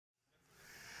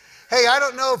Hey, I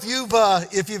don't know if you've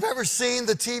ever seen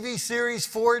the TV series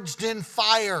Forged in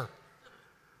Fire,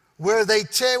 where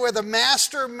the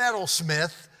master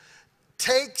metalsmith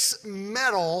takes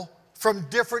metal from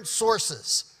different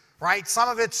sources, right? Some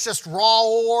of it's just raw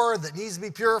ore that needs to be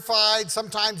purified.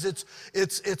 Sometimes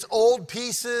it's old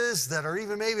pieces that are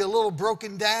even maybe a little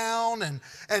broken down,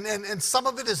 and some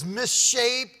of it is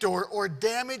misshaped or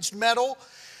damaged metal.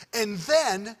 And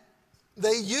then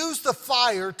they use the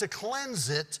fire to cleanse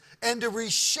it and to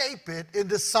reshape it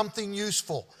into something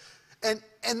useful. And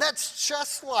that's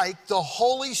just like the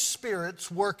Holy Spirit's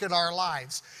work in our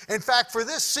lives. In fact, for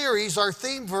this series, our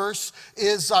theme verse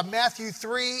is Matthew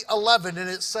 3:11, and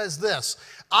it says this: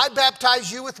 I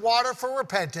baptize you with water for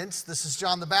repentance. This is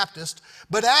John the Baptist.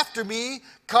 But after me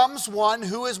comes one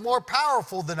who is more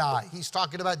powerful than I. He's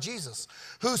talking about Jesus.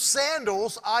 Whose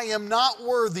sandals I am not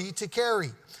worthy to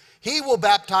carry. He will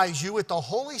baptize you with the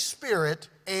Holy Spirit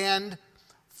and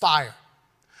fire.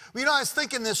 Well, I was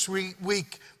thinking this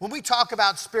week, when we talk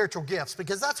about spiritual gifts,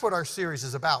 because that's what our series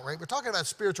is about, right? We're talking about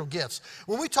spiritual gifts.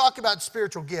 When we talk about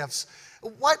spiritual gifts,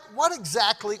 what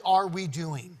exactly are we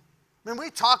doing? When we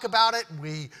talk about it,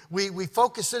 we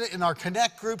focus in it in our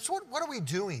connect groups. What are we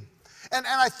doing? And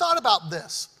I thought about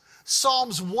this.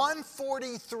 Psalms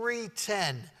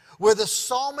 143:10. Where the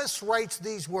psalmist writes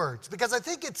these words, because I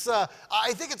think it's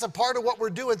a part of what we're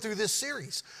doing through this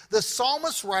series. The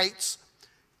psalmist writes,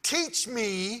 teach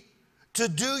me to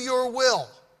do your will,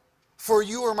 for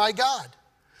you are my God.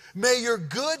 May your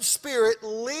good spirit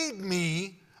lead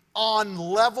me on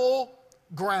level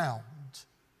ground.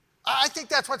 I think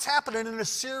that's what's happening in a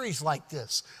series like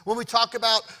this, when we talk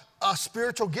about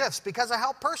spiritual gifts, because of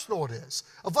how personal it is,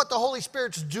 of what the Holy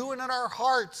Spirit's doing in our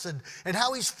hearts, and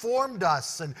how He's formed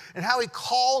us, and how He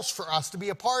calls for us to be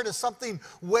a part of something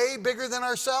way bigger than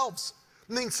ourselves.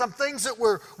 I mean, some things that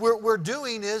we're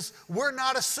doing is we're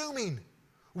not assuming.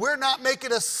 We're not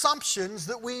making assumptions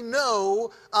that we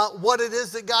know what it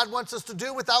is that God wants us to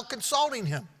do without consulting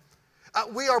Him.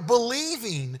 We are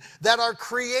believing that our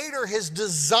Creator has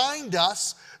designed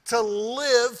us to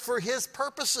live for His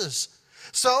purposes.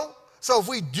 So if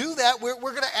we do that, we're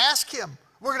going to ask Him.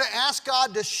 We're going to ask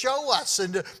God to show us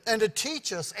and to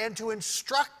teach us and to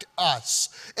instruct us.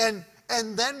 And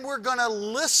then we're going to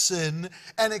listen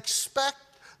and expect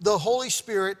the Holy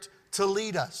Spirit to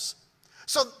lead us.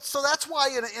 So that's why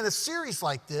in a series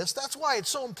like this, that's why it's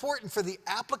so important for the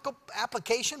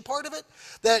application part of it,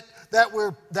 that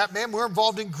we're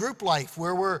involved in group life,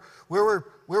 where we're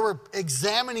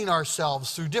examining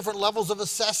ourselves through different levels of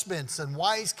assessments and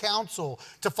wise counsel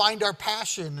to find our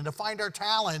passion and to find our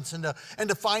talents and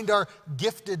to find our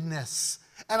giftedness.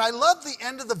 And I love the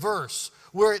end of the verse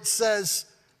where it says,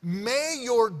 may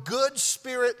your good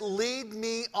spirit lead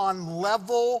me on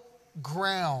level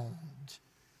ground.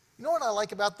 You know what I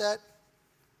like about that?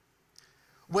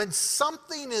 When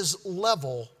something is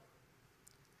level,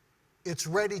 it's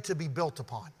ready to be built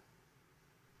upon.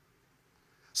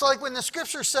 So like when the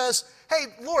scripture says, hey,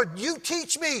 Lord, you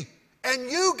teach me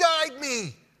and you guide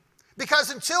me.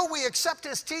 Because until we accept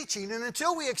His teaching and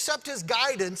until we accept His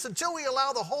guidance, until we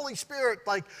allow the Holy Spirit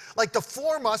like to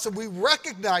form us and we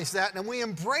recognize that and we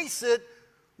embrace it,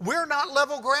 we're not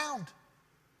level ground.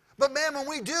 But man, when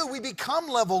we do, we become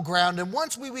level ground. And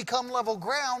once we become level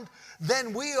ground,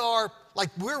 then we're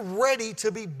ready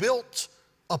to be built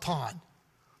upon.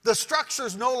 The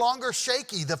structure's no longer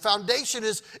shaky. The foundation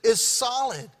is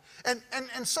solid.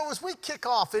 And so as we kick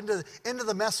off into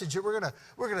the message that we're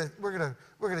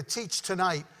gonna teach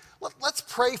tonight, let's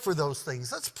pray for those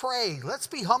things. Let's pray. Let's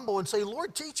be humble and say,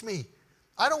 Lord, teach me.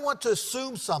 I don't want to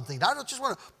assume something. I don't just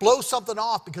want to blow something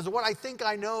off because of what I think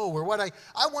I know or what I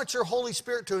want your Holy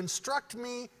Spirit to instruct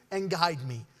me and guide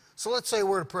me. So let's say a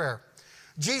word of prayer.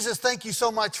 Jesus, thank you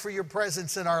so much for your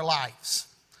presence in our lives.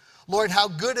 Lord, how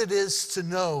good it is to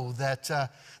know that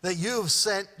you have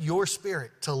sent your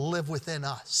Spirit to live within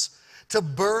us, to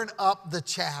burn up the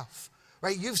chaff.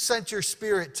 Right? You've sent your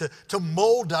Spirit to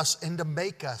mold us and to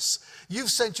make us. You've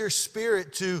sent your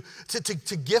Spirit to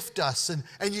gift us,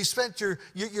 and you spent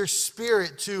your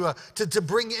Spirit to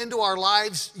bring into our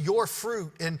lives your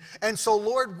fruit. And so,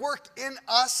 Lord, work in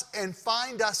us and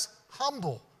find us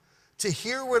humble to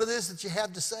hear what it is that you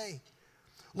have to say.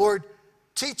 Lord,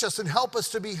 teach us and help us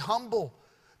to be humble,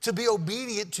 to be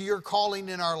obedient to your calling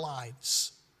in our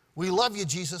lives. We love you,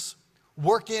 Jesus.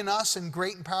 Work in us in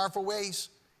great and powerful ways.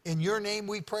 In your name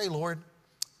we pray, Lord.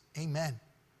 Amen.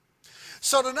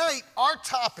 So tonight, our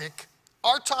topic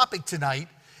tonight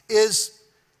is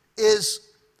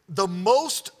the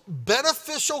most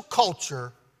beneficial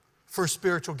culture for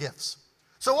spiritual gifts.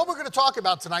 So what we're going to talk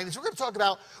about tonight is we're going to talk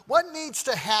about what needs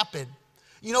to happen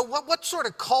You know, what sort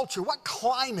of culture, what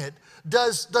climate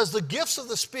does the gifts of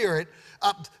the Spirit,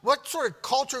 what sort of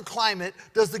culture and climate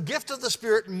does the gift of the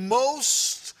Spirit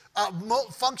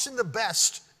function the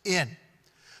best in?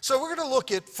 So we're going to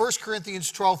look at 1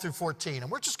 Corinthians 12 through 14,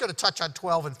 and we're just going to touch on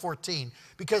 12 and 14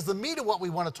 because the meat of what we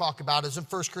want to talk about is in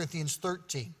 1 Corinthians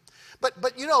 13. But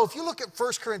you know, if you look at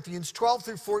 1 Corinthians 12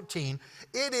 through 14,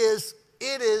 it is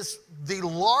the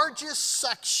largest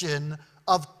section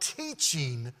of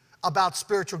teaching about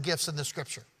spiritual gifts in the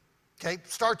Scripture. Okay,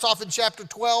 starts off in chapter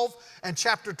 12, and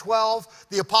chapter 12,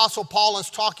 the Apostle Paul is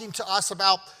talking to us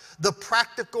about the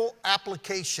practical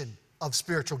application of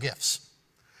spiritual gifts.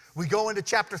 We go into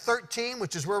chapter 13,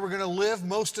 which is where we're going to live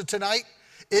most of tonight.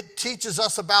 It teaches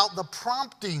us about the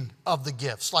prompting of the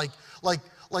gifts, like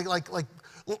the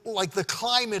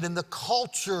climate and the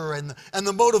culture and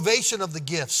the motivation of the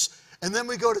gifts. And then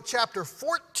we go to chapter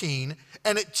 14,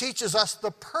 and it teaches us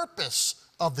the purpose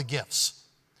of the gifts.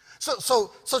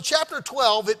 So chapter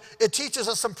 12, it teaches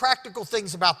us some practical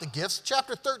things about the gifts.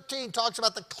 Chapter 13 talks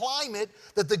about the climate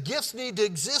that the gifts need to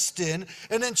exist in.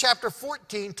 And then chapter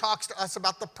 14 talks to us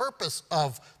about the purpose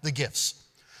of the gifts.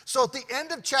 So at the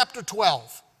end of chapter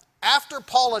 12, after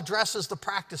Paul addresses the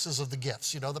practices of the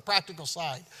gifts, you know, the practical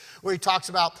side, where he talks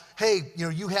about, hey, you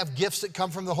know, you have gifts that come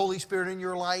from the Holy Spirit in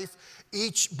your life.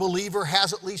 Each believer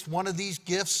has at least one of these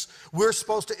gifts. We're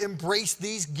supposed to embrace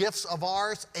these gifts of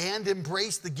ours and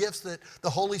embrace the gifts that the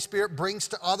Holy Spirit brings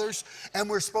to others. And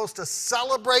we're supposed to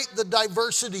celebrate the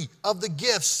diversity of the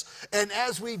gifts. And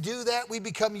as we do that, we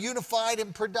become unified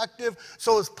and productive.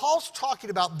 So as Paul's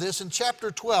talking about this in chapter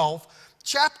 12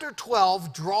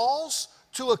 draws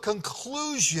to a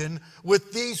conclusion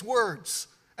with these words.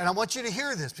 And I want you to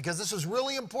hear this because this is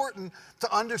really important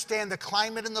to understand the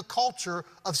climate and the culture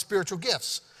of spiritual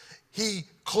gifts. He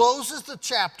closes the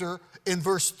chapter in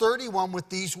verse 31 with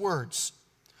these words.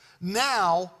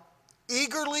 Now,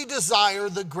 eagerly desire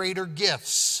the greater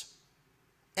gifts,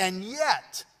 and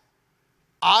yet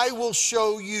I will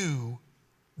show you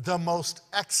the most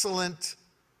excellent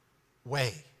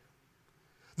way.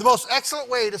 The most excellent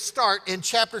way to start in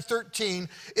chapter 13,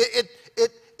 it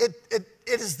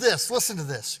is this. Listen to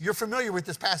this. You're familiar with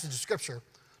this passage of Scripture.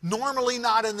 Normally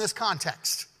not in this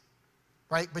context,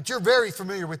 right? But you're very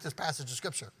familiar with this passage of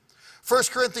Scripture. 1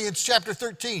 Corinthians chapter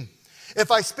 13. If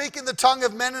I speak in the tongue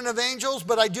of men and of angels,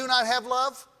 but I do not have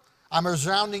love, I'm a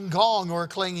resounding gong or a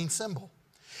clanging cymbal.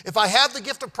 If I have the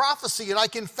gift of prophecy and I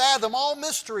can fathom all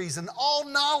mysteries and all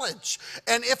knowledge,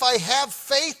 and if I have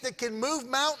faith that can move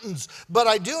mountains, but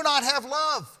I do not have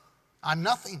love, I'm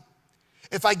nothing.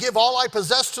 If I give all I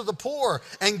possess to the poor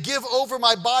and give over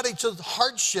my body to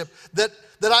hardship that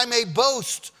I may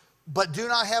boast, but do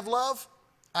not have love,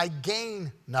 I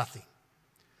gain nothing.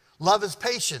 Love is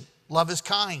patient. Love is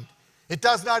kind. It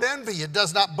does not envy. It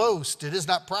does not boast. It is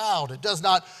not proud. It does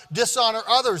not dishonor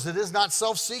others. It is not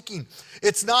self-seeking.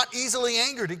 It's not easily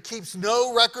angered. It keeps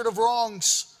no record of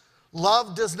wrongs.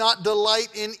 Love does not delight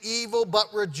in evil, but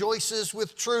rejoices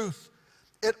with truth.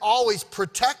 It always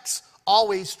protects,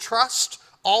 always trusts,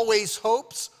 always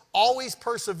hopes, always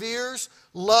perseveres.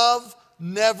 Love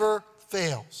never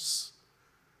fails.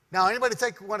 Now, anybody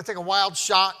want to take a wild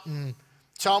shot and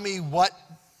tell me what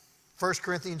 1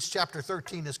 Corinthians chapter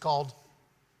 13 is called?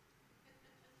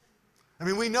 I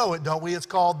mean, we know it, don't we? It's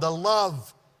called the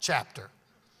love chapter.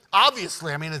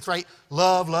 Obviously, I mean, it's right.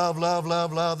 Love, love, love,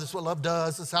 love, love. This is what love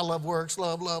does. This is how love works.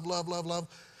 Love, love, love, love, love.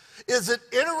 Is it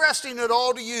interesting at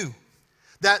all to you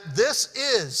that this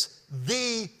is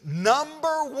the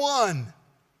number one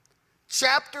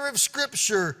chapter of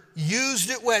Scripture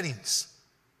used at weddings?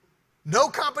 No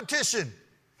competition.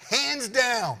 Hands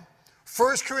down.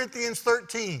 1 Corinthians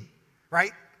 13,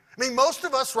 right? I mean, most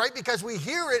of us, right, because we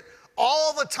hear it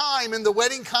all the time in the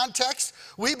wedding context,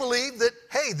 we believe that,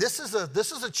 hey, this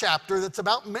is a chapter that's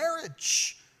about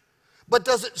marriage. But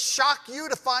does it shock you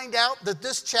to find out that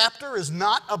this chapter is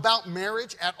not about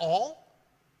marriage at all?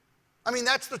 I mean,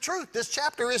 that's the truth. This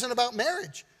chapter isn't about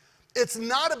marriage. It's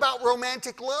not about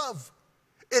romantic love.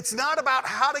 It's not about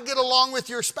how to get along with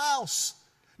your spouse.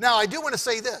 Now, I do want to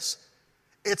say this.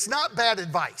 It's not bad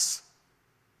advice,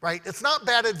 right? It's not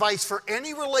bad advice for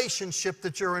any relationship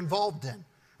that you're involved in,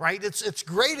 right? It's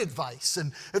great advice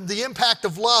and the impact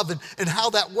of love and how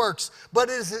that works. But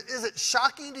is it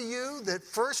shocking to you that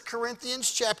 1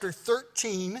 Corinthians chapter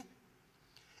 13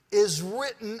 is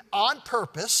written on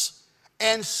purpose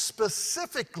and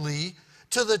specifically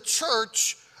to the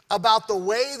church about the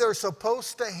way they're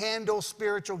supposed to handle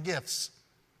spiritual gifts?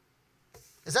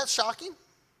 Is that shocking?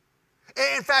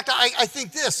 In fact, I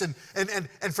think this,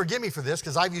 and forgive me for this,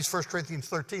 because I've used 1 Corinthians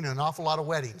 13 in an awful lot of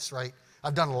weddings, right?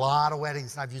 I've done a lot of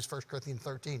weddings, and I've used 1 Corinthians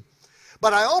 13.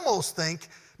 But I almost think,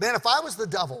 man, if I was the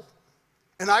devil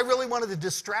and I really wanted to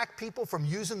distract people from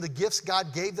using the gifts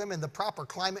God gave them in the proper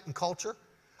climate and culture,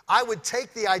 I would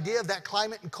take the idea of that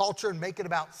climate and culture and make it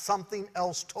about something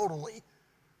else totally,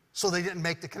 so they didn't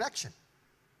make the connection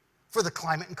for the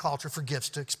climate and culture for gifts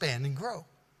to expand and grow.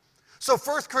 So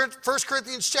 1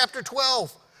 Corinthians chapter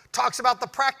 12 talks about the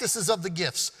practices of the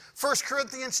gifts. 1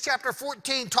 Corinthians chapter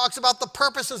 14 talks about the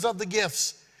purposes of the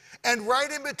gifts. And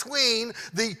right in between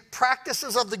the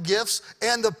practices of the gifts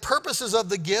and the purposes of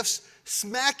the gifts,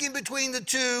 smack in between the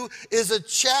two, is a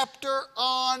chapter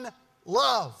on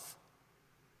love.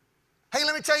 Hey,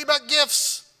 let me tell you about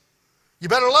gifts. You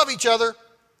better love each other.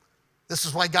 This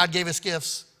is why God gave us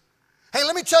gifts. Hey,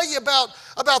 let me tell you about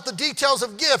the details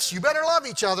of gifts. You better love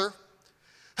each other.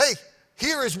 Hey,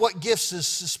 here is what gifts is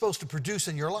supposed to produce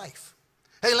in your life.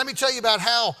 Hey, let me tell you about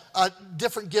how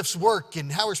different gifts work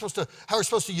and how we're supposed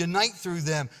to unite through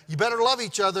them. You better love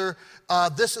each other.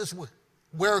 This is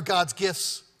where God's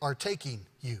gifts are taking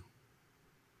you.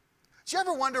 Do you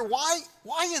ever wonder why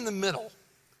in the middle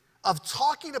of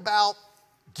talking about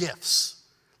gifts,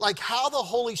 like how the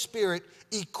Holy Spirit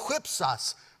equips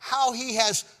us, how he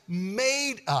has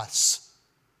made us.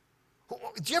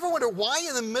 Do you ever wonder why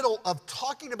in the middle of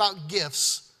talking about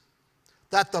gifts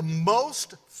that the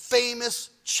most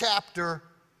famous chapter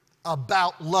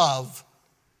about love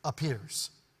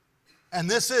appears? And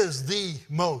this is the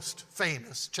most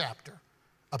famous chapter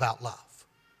about love.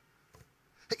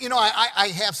 You know, I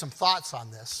have some thoughts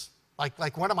on this.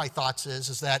 Like one of my thoughts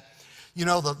is that, you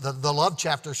know, the love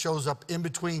chapter shows up in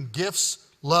between gifts,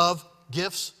 love,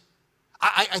 gifts.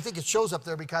 I think it shows up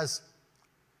there because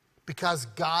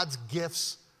God's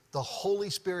gifts, the Holy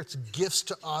Spirit's gifts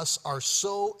to us, are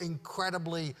so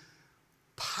incredibly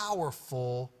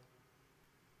powerful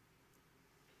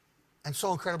and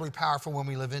so incredibly powerful when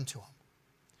we live into them.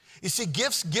 You see,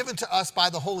 gifts given to us by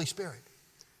the Holy Spirit.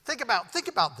 Think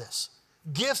about this.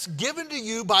 Gifts given to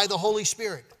you by the Holy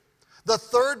Spirit. The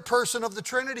third person of the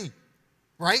Trinity,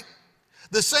 right?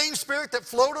 The same Spirit that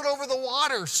floated over the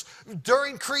waters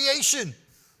during creation,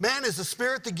 man, is the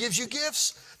Spirit that gives you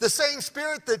gifts. The same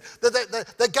Spirit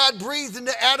that God breathed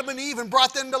into Adam and Eve and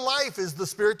brought them to life is the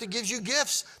Spirit that gives you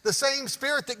gifts. The same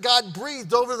Spirit that God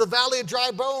breathed over the valley of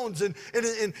dry bones in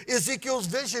Ezekiel's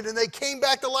vision, and they came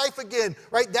back to life again,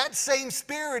 right? That same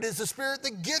Spirit is the Spirit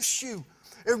that gifts you.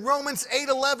 In Romans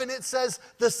 8:11, it says,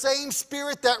 the same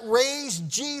Spirit that raised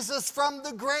Jesus from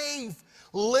the grave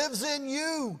lives in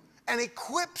you and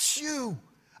equips you.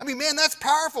 I mean, man, that's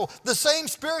powerful. The same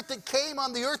Spirit that came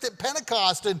on the earth at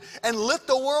Pentecost and lit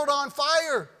the world on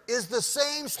fire is the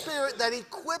same Spirit that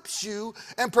equips you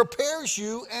and prepares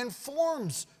you and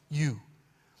forms you.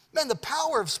 Man, the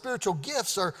power of spiritual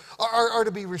gifts are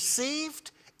to be received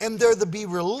and they're to be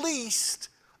released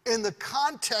in the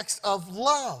context of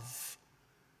love.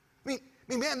 I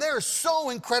mean, man, they are so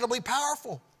incredibly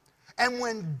powerful. And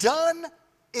when done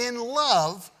in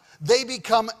love, they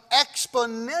become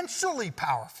exponentially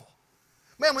powerful.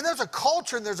 Man, when there's a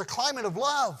culture and there's a climate of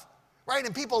love, right,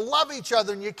 and people love each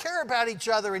other and you care about each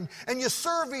other and you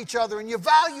serve each other and you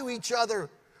value each other,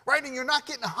 right, and you're not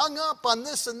getting hung up on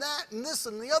this and that and this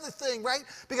and the other thing, right?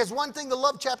 Because one thing the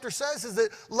love chapter says is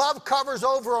that love covers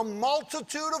over a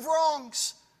multitude of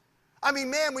wrongs. I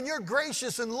mean, man, when you're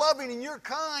gracious and loving and you're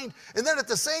kind, and then at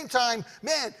the same time,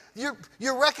 man,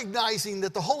 you're recognizing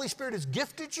that the Holy Spirit has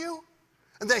gifted you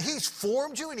and that he's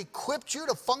formed you and equipped you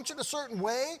to function a certain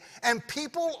way, and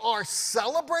people are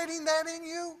celebrating that in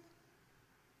you,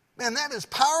 man, that is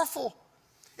powerful.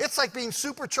 It's like being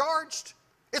supercharged.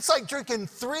 It's like drinking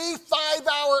 3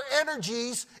 5-hour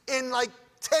energies in like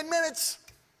 10 minutes.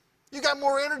 You got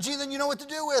more energy than you know what to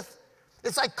do with.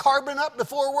 It's like carbon up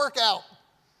before a workout.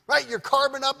 Right, you're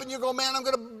carbon up and you go, man,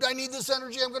 I need this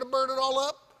energy, I'm going to burn it all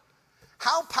up.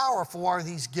 How powerful are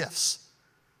these gifts?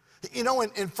 You know, in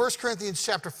 1 Corinthians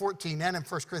chapter 14 and in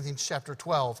 1 Corinthians chapter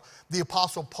 12, the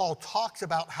Apostle Paul talks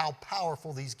about how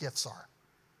powerful these gifts are.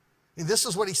 And this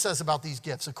is what he says about these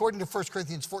gifts. According to 1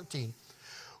 Corinthians 14,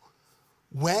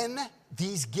 when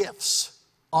these gifts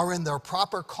are in their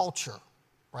proper culture,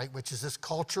 right, which is this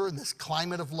culture and this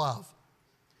climate of love,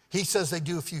 he says they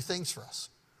do a few things for us.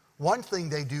 One thing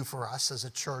they do for us as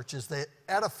a church is that it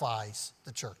edifies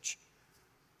the church.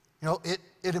 You know,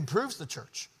 it improves the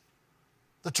church.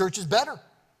 The church is better.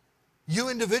 You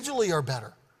individually are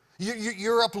better.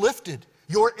 You're uplifted.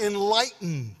 You're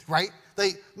enlightened, right?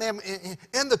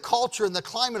 In the culture and the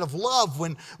climate of love,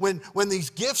 when these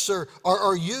gifts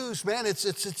are used, man,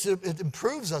 it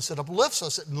improves us, it uplifts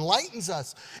us, it enlightens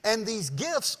us. And these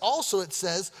gifts also, it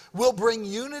says, will bring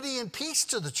unity and peace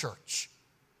to the church.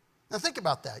 Now think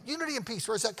about that. Unity and peace,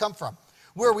 where does that come from?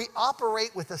 where we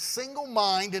operate with a single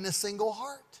mind and a single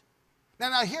heart.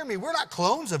 Now hear me, we're not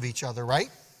clones of each other, right?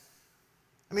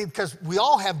 I mean, because we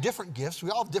all have different gifts, we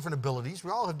all have different abilities,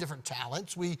 we all have different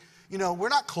talents. We're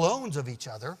not clones of each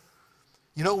other.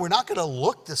 We're not going to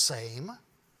look the same.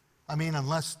 I mean,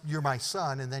 unless you're my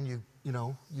son, and then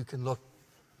you can look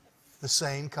the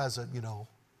same because of,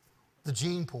 the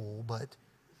gene pool. But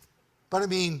I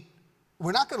mean,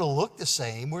 we're not going to look the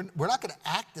same. We're not going to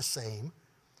act the same.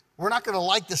 We're not going to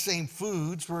like the same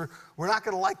foods. We're not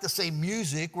going to like the same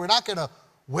music. We're not going to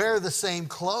wear the same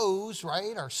clothes,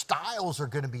 right? Our styles are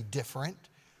going to be different,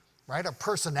 right? Our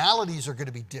personalities are going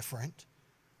to be different.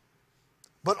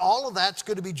 But all of that's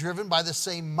going to be driven by the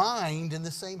same mind and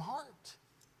the same heart.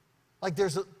 Like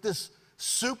there's this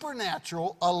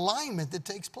supernatural alignment that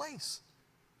takes place.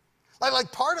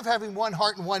 Like part of having one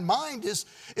heart and one mind is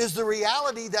the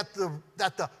reality that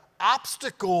the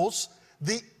obstacles,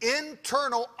 the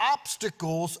internal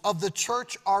obstacles of the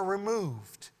church are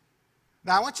removed.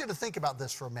 Now, I want you to think about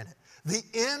this for a minute. The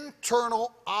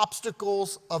internal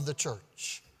obstacles of the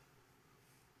church.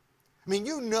 I mean,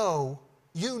 you know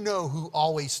who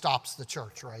always stops the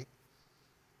church, right?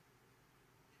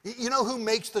 You know who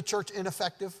makes the church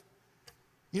ineffective?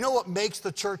 You know what makes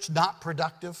the church not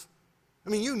productive? I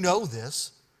mean, you know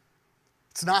this.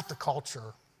 It's not the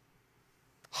culture.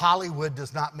 Hollywood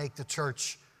does not make the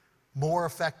church more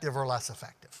effective or less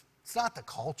effective. It's not the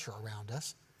culture around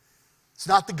us. It's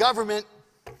not the government.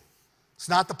 It's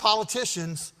not the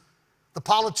politicians. The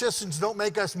politicians don't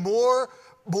make us more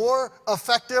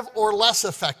effective or less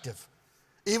effective.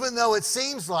 Even though it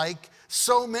seems like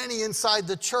so many inside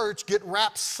the church get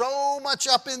wrapped so much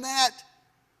up in that,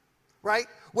 right?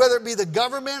 Whether it be the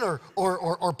government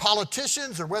or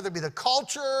politicians, or whether it be the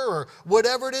culture or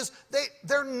whatever it is,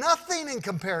 they're nothing in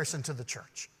comparison to the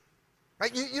church.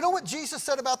 Right? You know what Jesus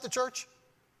said about the church?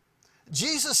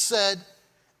 Jesus said,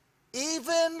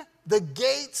 even the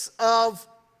gates of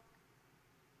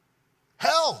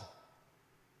hell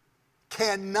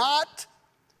cannot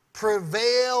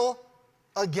prevail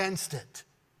against it.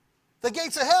 The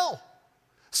gates of hell.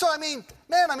 So, I mean,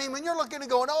 when you're looking and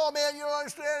going, oh, man, you don't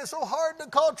understand, it's so hard in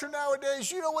the culture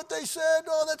nowadays. You know what they said?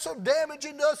 Oh, that's so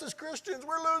damaging to us as Christians.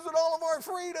 We're losing all of our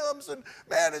freedoms. And,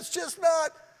 man, it's just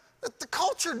not. The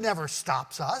culture never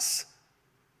stops us.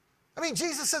 I mean,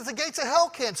 Jesus says the gates of hell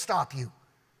can't stop you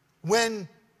when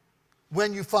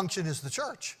you function as the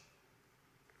church.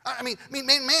 I mean,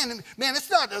 man,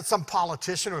 it's not some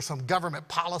politician or some government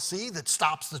policy that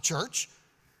stops the church.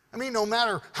 I mean, no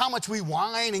matter how much we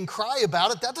whine and cry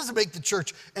about it, that doesn't make the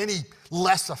church any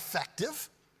less effective.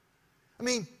 I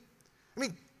mean,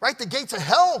 right? The gates of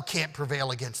hell can't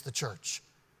prevail against the church.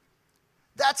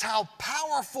 That's how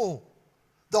powerful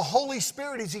the Holy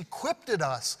Spirit has equipped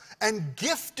us and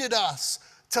gifted us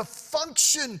to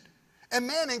function. And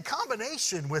man, in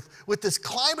combination with this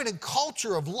climate and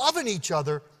culture of loving each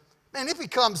other, man,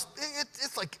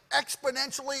 it's like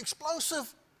exponentially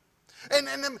explosive. And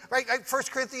then, right, 1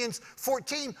 Corinthians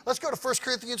 14, let's go to 1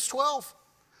 Corinthians 12.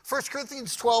 1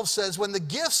 Corinthians 12 says, when the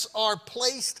gifts are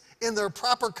placed in their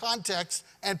proper context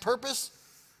and purpose,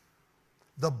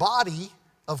 the body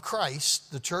of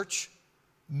Christ, the church,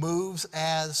 moves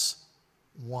as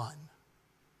one.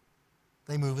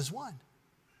 They move as one.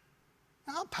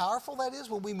 You know how powerful that is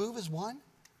when we move as one?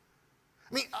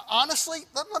 I mean, honestly,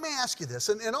 let me ask you this.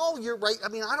 And all you're right, I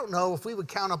mean, I don't know if we would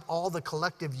count up all the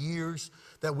collective years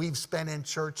that we've spent in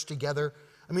church together.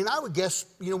 I mean, I would guess,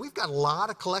 we've got a lot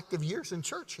of collective years in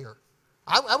church here.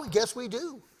 I would guess we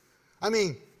do. I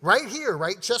mean, right here,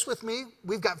 right, just with me,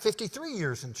 we've got 53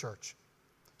 years in church.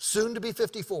 Soon to be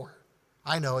 54.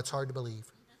 I know, it's hard to believe.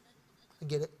 I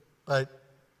get it. But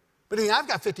I mean, I've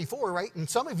got 54, right? And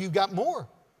some of you got more.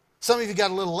 Some of you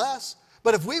got a little less.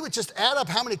 But if we would just add up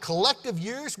how many collective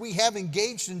years we have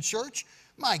engaged in church,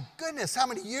 my goodness, how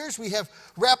many years we have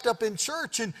wrapped up in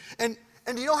church. And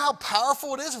you know how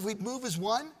powerful it is if we move as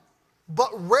one?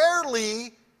 But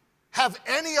rarely have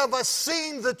any of us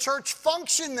seen the church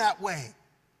function that way.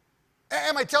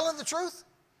 Am I telling the truth?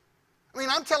 I mean,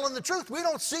 I'm telling the truth. We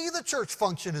don't see the church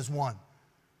function as one.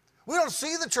 We don't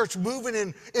see the church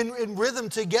moving in rhythm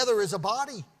together as a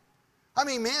body. I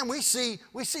mean, man, we see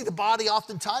the body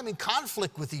oftentimes in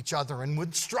conflict with each other and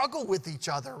would struggle with each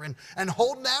other and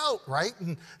holding out, right?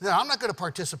 And I'm not going to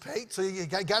participate, so you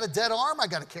got a dead arm I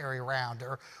got to carry around,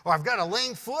 or I've got a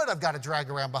lame foot I've got to drag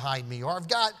around behind me, or I've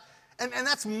got, and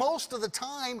that's most of the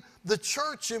time the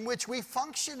church in which we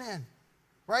function in,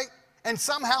 right? And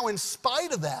somehow in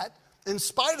spite of that,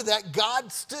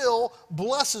 God still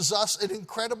blesses us in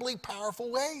incredibly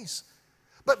powerful ways.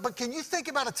 But can you think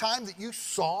about a time that you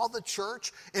saw the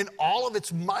church in all of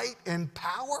its might and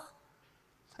power?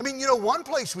 I mean, one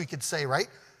place we could say, right?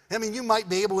 I mean, you might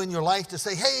be able in your life to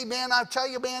say, hey, man, I'll tell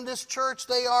you, man, this church,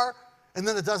 they are. And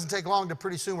then it doesn't take long to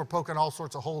pretty soon we're poking all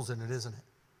sorts of holes in it, isn't it?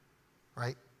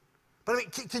 Right? But I mean,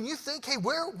 can you think, hey,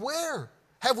 where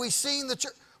have we seen the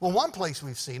church? Well, one place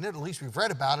we've seen it, at least we've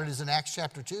read about it, is in Acts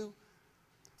chapter 2,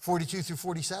 42 through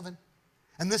 47.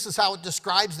 And this is how it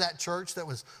describes that church that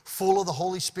was full of the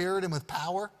Holy Spirit and with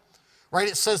power. Right?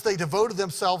 It says they devoted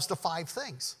themselves to 5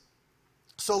 things.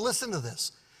 So listen to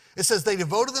this. It says they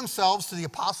devoted themselves to the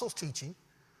apostles' teaching.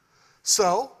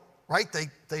 So, right,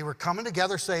 they were coming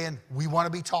together saying, we want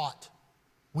to be taught.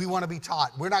 We want to be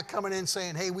taught. We're not coming in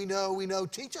saying, hey, we know,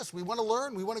 teach us. We want to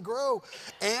learn, we want to grow.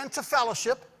 And to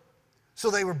fellowship. So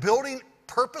they were building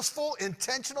purposeful,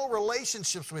 intentional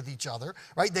relationships with each other,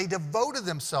 right? They devoted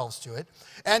themselves to it.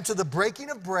 And to the breaking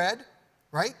of bread,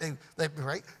 right?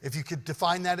 Right? If you could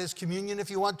define that as communion if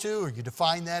you want to, or you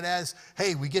define that as,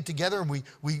 hey, we get together and we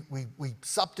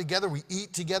sup together, we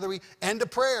eat together, and to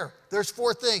prayer. There's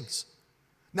 4 things.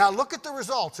 Now look at the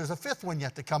results. There's a 5th one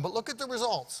yet to come, but look at the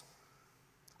results.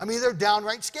 I mean, they're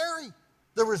downright scary.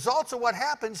 The results of what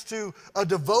happens to a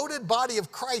devoted body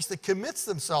of Christ that commits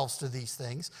themselves to these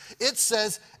things. It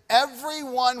says,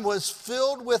 everyone was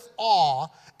filled with awe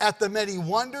at the many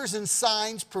wonders and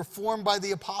signs performed by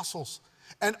the apostles.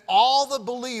 And all the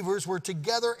believers were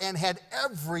together and had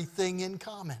everything in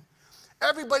common.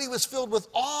 Everybody was filled with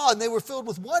awe and they were filled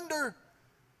with wonder.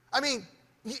 I mean,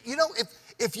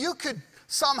 if you could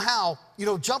somehow,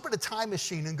 jump in a time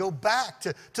machine and go back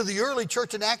to the early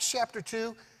church in Acts chapter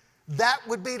 2, that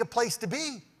would be the place to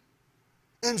be.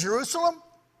 In Jerusalem,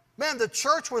 man, the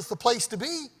church was the place to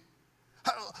be.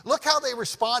 Look how they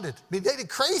responded. I mean, they did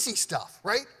crazy stuff,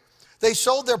 right? They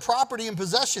sold their property and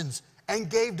possessions and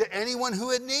gave to anyone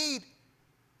who had need.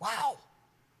 Wow. I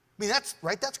mean,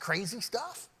 that's crazy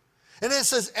stuff. And it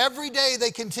says every day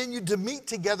they continued to meet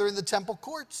together in the temple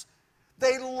courts.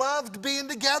 They loved being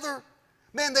together.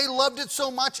 Man, they loved it so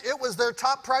much, it was their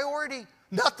top priority.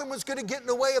 Nothing was going to get in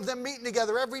the way of them meeting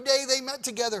together. Every day they met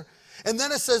together. And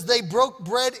then it says they broke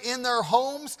bread in their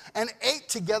homes and ate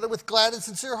together with glad and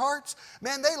sincere hearts.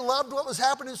 Man, they loved what was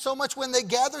happening so much when they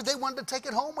gathered, they wanted to take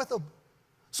it home with them.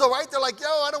 So, right, they're like, yo,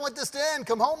 I don't want this to end.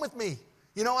 Come home with me.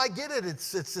 I get it.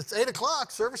 It's 8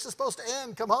 o'clock. Service is supposed to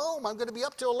end. Come home. I'm going to be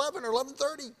up till 11 or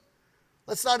 11:30.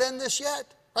 Let's not end this yet.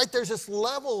 Right? There's this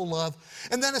level of,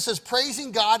 and then it says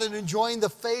praising God and enjoying the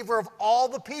favor of all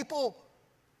the people.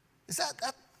 Is that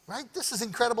right? This is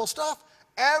incredible stuff.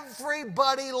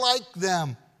 Everybody liked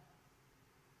them.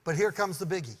 But here comes the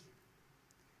biggie.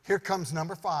 Here comes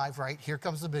number 5, right? Here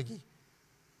comes the biggie.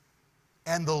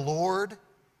 And the Lord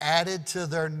added to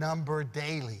their number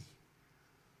daily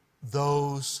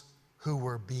those who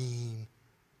were being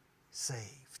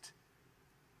saved.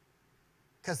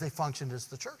 Because they functioned as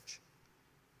the church.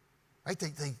 Right?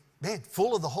 They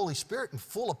full of the Holy Spirit and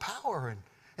full of power.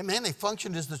 And man, they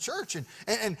functioned as the church.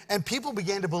 And people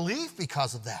began to believe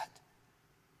because of that.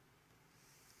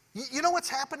 You know what's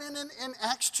happening in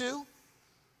Acts 2?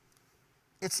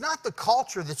 It's not the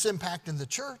culture that's impacting the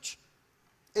church.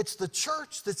 It's the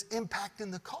church that's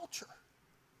impacting the culture.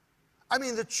 I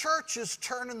mean, the church is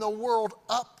turning the world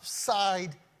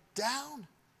upside down.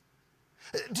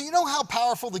 Do you know how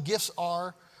powerful the gifts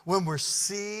are when we're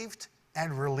received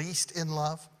and released in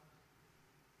love?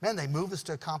 Man, they move us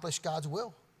to accomplish God's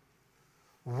will.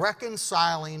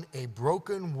 Reconciling a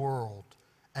broken world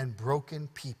and broken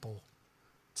people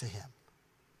to Him.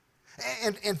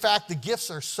 And in fact, the gifts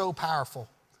are so powerful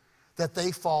that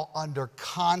they fall under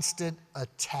constant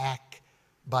attack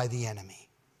by the enemy.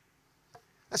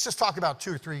 Let's just talk about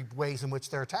 2 or 3 ways in which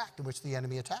they're attacked, in which the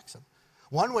enemy attacks them.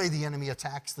 One way the enemy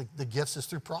attacks the gifts is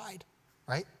through pride,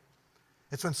 right?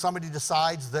 It's when somebody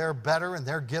decides they're better and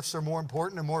their gifts are more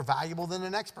important and more valuable than the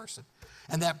next person.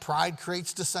 And that pride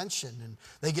creates dissension, and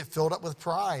they get filled up with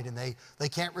pride, and they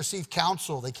can't receive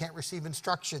counsel, they can't receive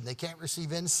instruction, they can't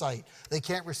receive insight, they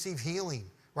can't receive healing,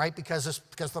 right? Because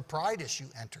the pride issue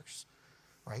enters,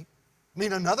 right? I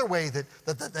mean, another way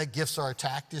that gifts are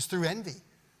attacked is through envy.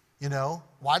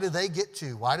 Why do they get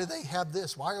to? Why do they have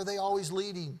this? Why are they always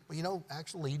leading? Well,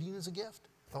 actually leading is a gift.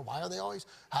 But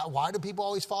why do people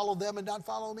always follow them and not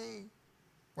follow me?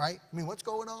 Right? I mean, what's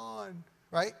going on?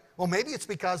 Right? Well, maybe it's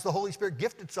because the Holy Spirit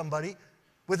gifted somebody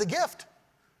with a gift.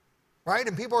 Right?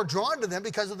 And people are drawn to them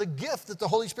because of the gift that the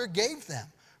Holy Spirit gave them.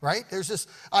 Right? There's this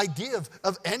idea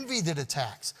of envy that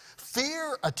attacks.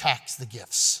 Fear attacks the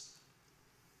gifts.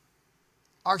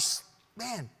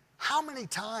 Man, how many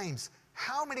times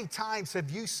How many times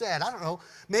have you said, I don't know,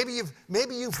 maybe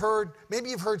you've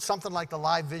heard something like the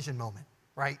Live Vision moment,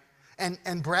 right?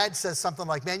 And Brad says something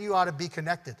like, man, you ought to be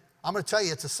connected. I'm going to tell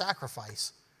you, it's a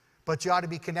sacrifice, but you ought to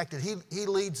be connected.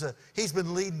 He's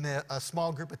been leading a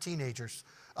small group of teenagers,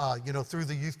 through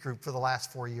the youth group for the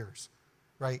last 4 years,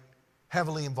 right?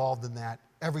 Heavily involved in that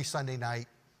every Sunday night,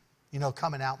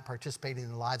 coming out and participating in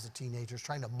the lives of teenagers,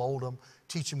 trying to mold them,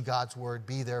 teach them God's word,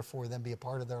 be there for them, be a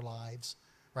part of their lives,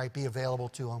 right? Be available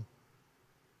to them.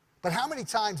 But how many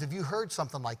times have you heard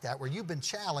something like that where you've been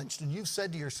challenged and you've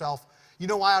said to yourself, I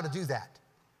ought to do that?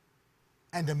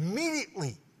 And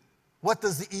immediately, what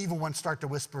does the evil one start to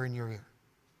whisper in your ear?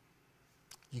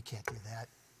 You can't do that.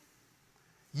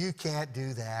 You can't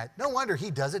do that. No wonder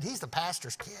he does it. He's the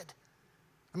pastor's kid.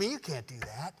 You can't do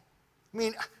that.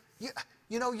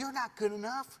 You're not good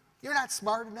enough. You're not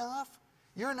smart enough.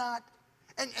 You're not.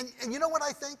 And you know what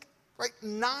I think? Right?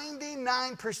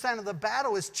 99% of the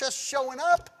battle is just showing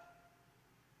up.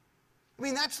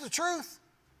 That's the truth.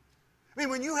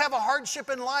 When you have a hardship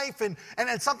in life and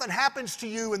then something happens to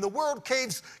you and the world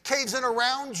caves in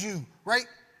around you, right?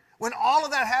 When all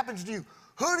of that happens to you,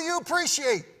 who do you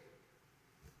appreciate?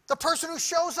 The person who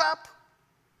shows up,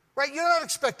 right? You're not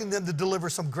expecting them to deliver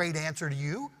some great answer to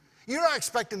you. You're not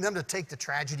expecting them to take the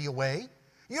tragedy away.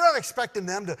 You're not expecting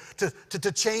them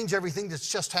to change everything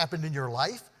that's just happened in your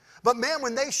life. But man,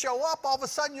 when they show up, all of a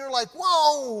sudden you're like,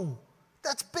 whoa,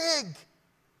 that's big.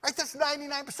 Right? That's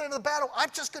 99% of the battle. I'm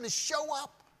just going to show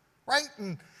up, right?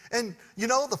 And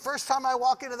the first time I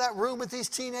walk into that room with these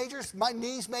teenagers, my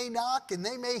knees may knock and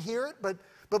they may hear it, but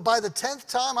by the 10th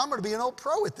time, I'm going to be an old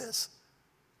pro at this.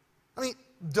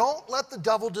 Don't let the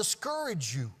devil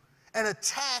discourage you and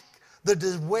attack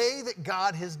the way that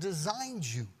God has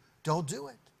designed you. Don't do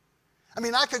it.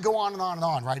 I could go on and on and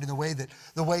on, right? In the way that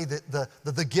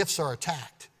the gifts are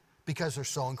attacked because they're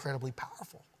so incredibly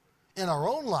powerful in our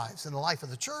own lives, in the life of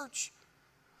the church.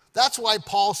 That's why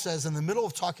Paul says in the middle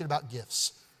of talking about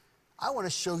gifts, I want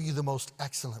to show you the most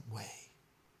excellent way.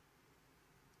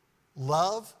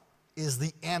 Love is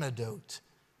the antidote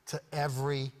to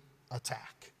every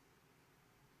attack.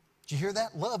 Did you hear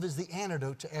that? Love is the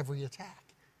antidote to every attack.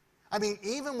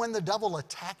 Even when the devil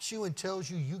attacks you and tells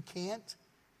you you can't,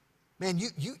 man,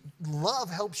 love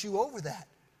helps you over that.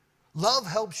 Love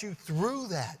helps you through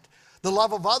that. The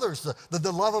love of others,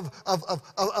 the love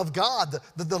of God,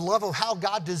 the love of how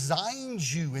God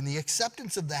designs you and the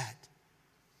acceptance of that.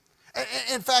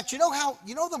 In fact,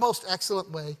 the most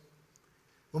excellent way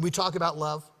when we talk about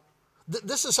love?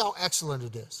 This is how excellent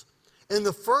it is. In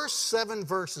the first 7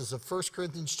 verses of 1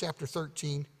 Corinthians chapter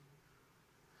 13,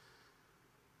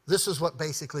 this is what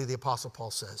basically the Apostle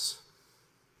Paul says.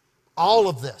 All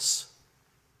of this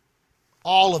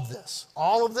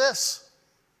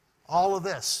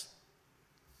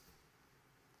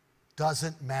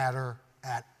doesn't matter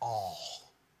at all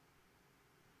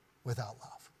without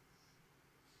love.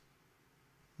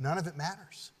 None of it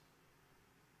matters.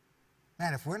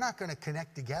 Man, if we're not going to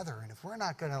connect together, and if we're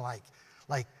not going to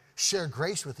like share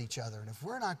grace with each other, and if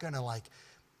we're not going to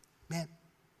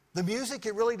the music,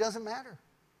 it really doesn't matter.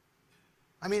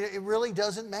 It really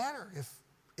doesn't matter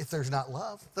if there's not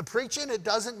love. The preaching, it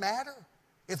doesn't matter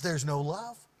if there's no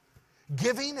love.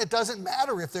 Giving, it doesn't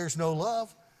matter if there's no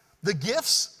love. The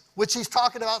gifts, which he's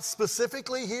talking about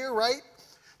specifically here, right?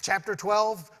 Chapter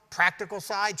 12, practical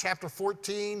side. Chapter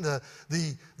 14, the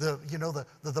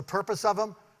purpose of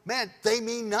them. Man, they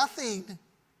mean nothing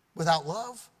without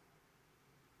love.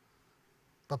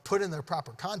 But put in their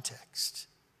proper context,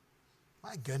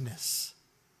 my goodness.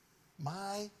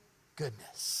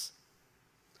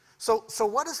 So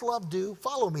what does love do?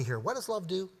 Follow me here. What does love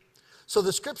do? So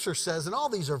the scripture says, and all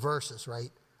these are verses, right?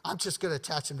 I'm just going to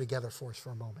attach them together for us for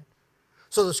a moment.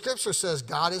 So the scripture says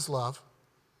God is love.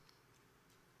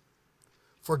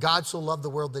 For God so loved the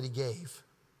world that he gave.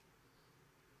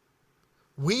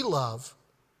 We love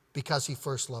because he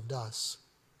first loved us.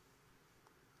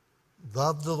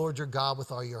 Love the Lord your God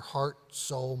with all your heart,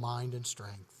 soul, mind, and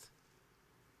strength.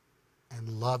 And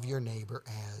love your neighbor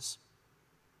as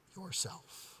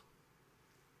yourself.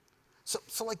 So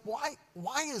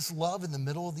why is love in the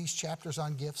middle of these chapters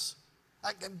on gifts?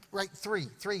 Right,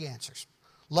 three answers.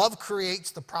 Love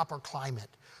creates the proper climate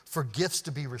for gifts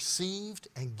to be received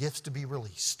and gifts to be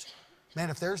released. Man,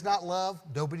 if there's not love,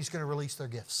 nobody's going to release their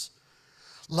gifts.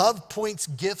 Love points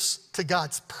gifts to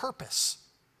God's purpose,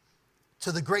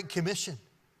 to the Great Commission,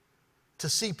 to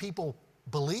see people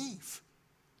believe.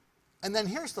 And then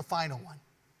here's the final one.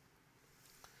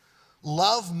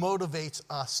 Love motivates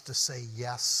us to say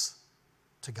yes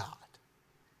to God.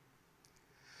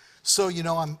 So,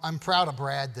 I'm proud of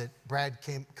Brad that Brad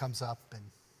comes up and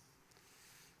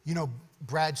You know,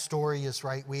 Brad's story is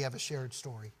right. We have a shared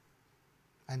story.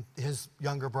 And his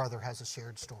younger brother has a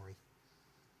shared story.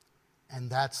 And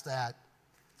that's that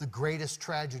the greatest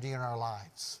tragedy in our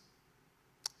lives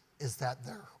is that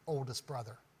their oldest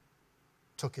brother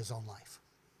took his own life.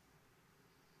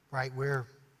 Right? We're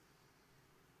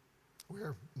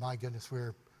my goodness,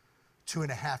 we're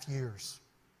 2.5 years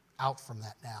out from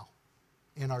that now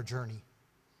in our journey.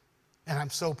 And I'm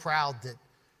so proud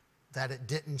that it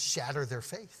didn't shatter their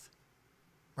faith.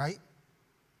 Right?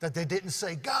 That they didn't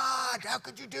say, God, how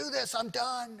could you do this? I'm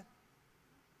done.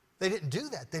 They didn't do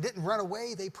that. They didn't run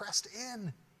away. They pressed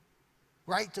in,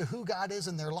 right, to who God is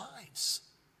in their lives.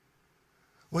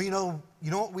 Well, you know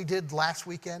what we did last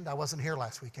weekend? I wasn't here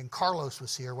last weekend. Carlos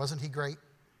was here. Wasn't he great?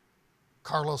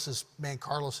 Carlos is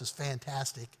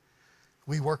fantastic.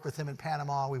 We worked with him in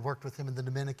Panama. We worked with him in the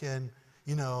Dominican.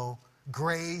 You know,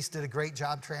 Grace did a great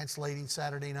job translating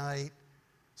Saturday night.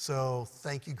 So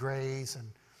thank you, Grace. And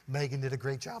Megan did a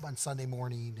great job on Sunday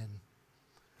morning.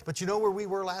 But you know where we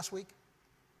were last week?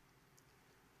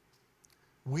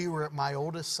 We were at my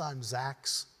oldest son,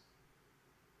 Zach's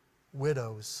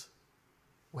widow's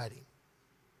wedding.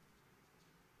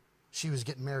 She was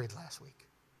getting married last week,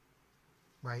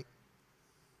 right?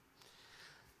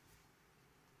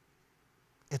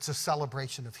 It's a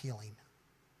celebration of healing.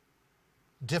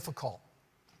 Difficult,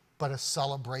 but a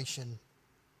celebration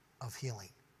of healing.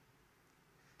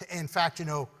 In fact, you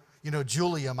know,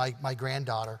 Julia, my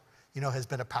granddaughter, has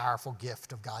been a powerful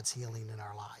gift of God's healing in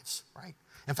our lives, right?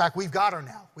 In fact, we've got her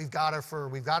now. We've got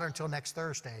her until next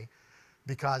Thursday,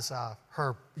 because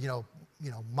her,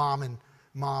 mom and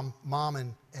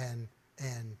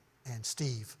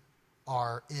Steve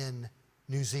are in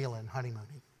New Zealand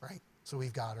honeymooning, right? So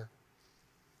we've got her.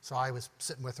 So I was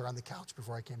sitting with her on the couch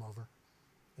before I came over,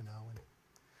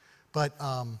 But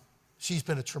she's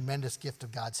been a tremendous gift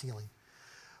of God's healing.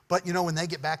 But, when they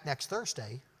get back next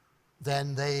Thursday,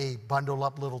 then they bundle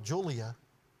up little Julia,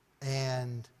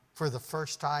 and for the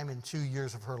first time in 2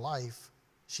 years of her life,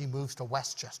 she moves to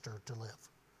Westchester to live.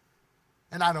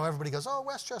 And I know everybody goes, oh,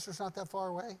 Westchester's not that far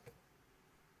away.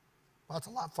 Well, it's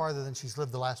a lot farther than she's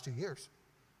lived the last 2 years,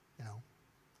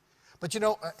 But,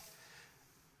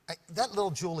 that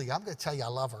little Julia, I'm going to tell you I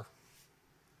love her.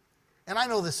 And I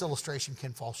know this illustration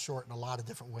can fall short in a lot of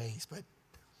different ways,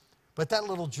 but that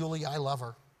little Julia, I love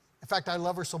her. In fact, I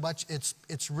love her so much,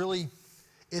 it's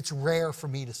rare for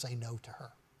me to say no to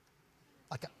her.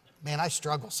 I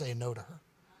struggle saying no to her.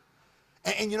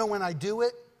 And when I do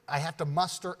it, I have to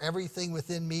muster everything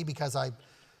within me because I'm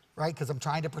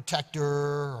trying to protect her,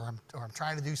 or I'm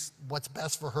trying to do what's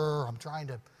best for her, or I'm trying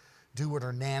to do what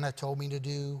her Nana told me to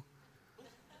do,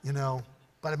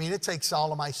 But it takes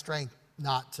all of my strength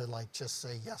not to just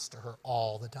say yes to her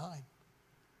all the time.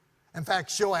 In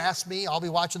fact, she'll ask me, I'll be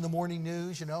watching the morning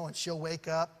news, and she'll wake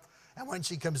up, and when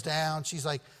she comes down, she's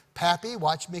like, Pappy,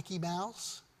 watch Mickey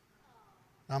Mouse.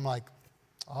 And I'm like,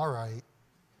 all right.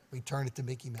 We turn it to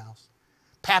Mickey Mouse.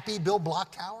 Pappy, build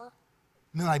block tower.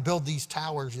 And then I build these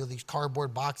towers, these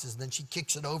cardboard boxes, and then she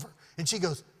kicks it over. And she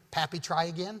goes, Pappy, try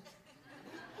again.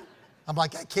 I'm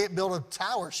like, I can't build a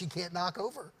tower she can't knock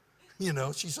over.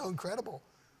 She's so incredible.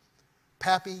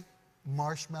 Pappy,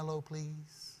 marshmallow,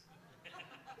 please.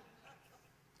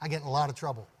 I get in a lot of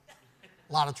trouble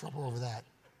over that.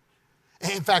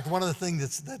 In fact, one of the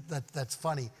things that's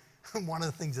funny, one of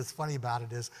the things that's funny about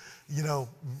it is,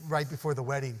 right before the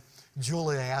wedding,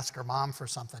 Julia asked her mom for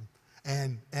something.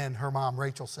 And her mom,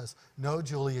 Rachel, says, no,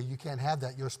 Julia, you can't have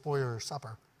that. You'll spoil her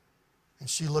supper. And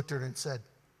she looked at her and said,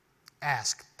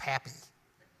 ask Pappy.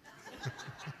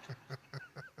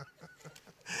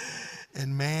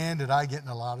 And man, did I get in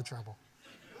a lot of trouble.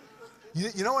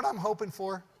 You know what I'm hoping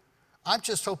for? I'm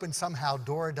just hoping somehow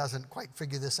Dora doesn't quite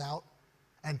figure this out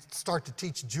and start to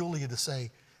teach Julia to say,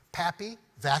 Pappy,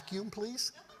 vacuum,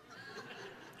 please.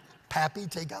 Pappy,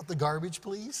 take out the garbage,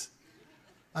 please.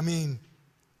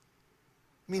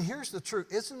 Here's the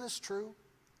truth. Isn't this true?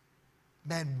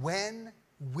 Man, when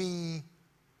we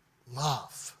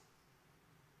love,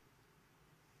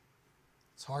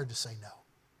 it's hard to say no.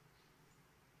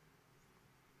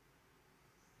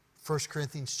 1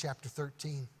 Corinthians chapter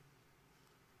 13.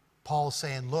 Paul's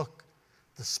saying, look,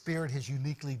 the Spirit has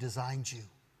uniquely designed you.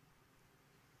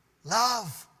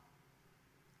 Love.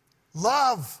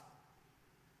 Love.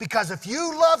 Because if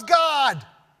you love God,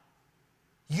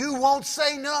 you won't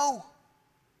say no.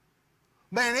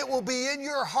 Man, it will be in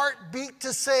your heartbeat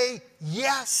to say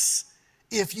yes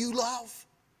if you love.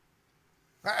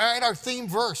 Right, our theme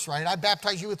verse, right? I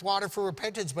baptize you with water for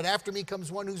repentance, but after me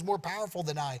comes one who's more powerful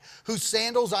than I, whose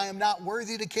sandals I am not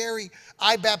worthy to carry.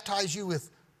 I baptize you with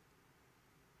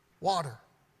water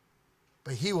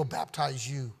but he will baptize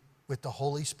you with the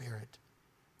Holy Spirit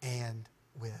and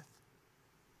with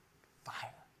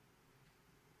fire.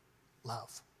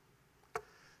 Love.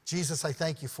 Jesus, I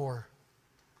thank you for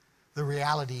the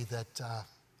reality that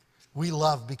we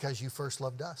love because you first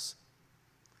loved us.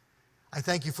 I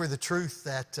thank you for the truth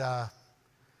that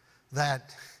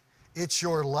it's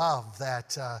your love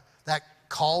that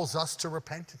calls us to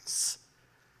repentance.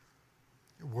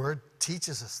 Your word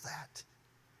teaches us that.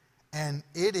 And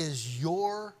it is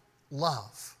your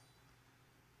love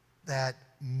that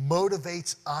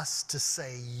motivates us to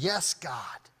say, yes,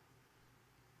 God,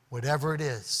 whatever it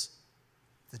is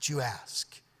that you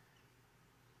ask.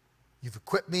 You've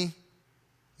equipped me,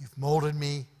 you've molded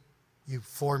me, you've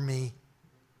formed me.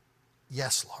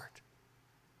 Yes, Lord.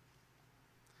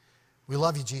 We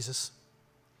love you, Jesus.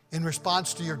 In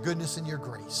response to your goodness and your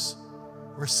grace,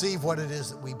 receive what it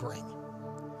is that we bring.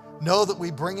 Know that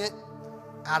we bring it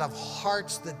out of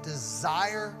hearts that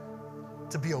desire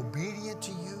to be obedient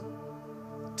to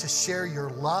you, to share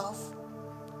your love,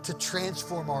 to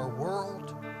transform our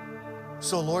world.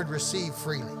 So, Lord, receive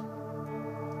freely.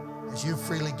 As you've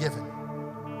freely given,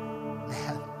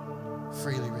 man,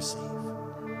 freely receive.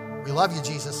 We love you,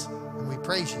 Jesus, and we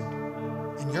praise you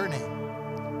in your name.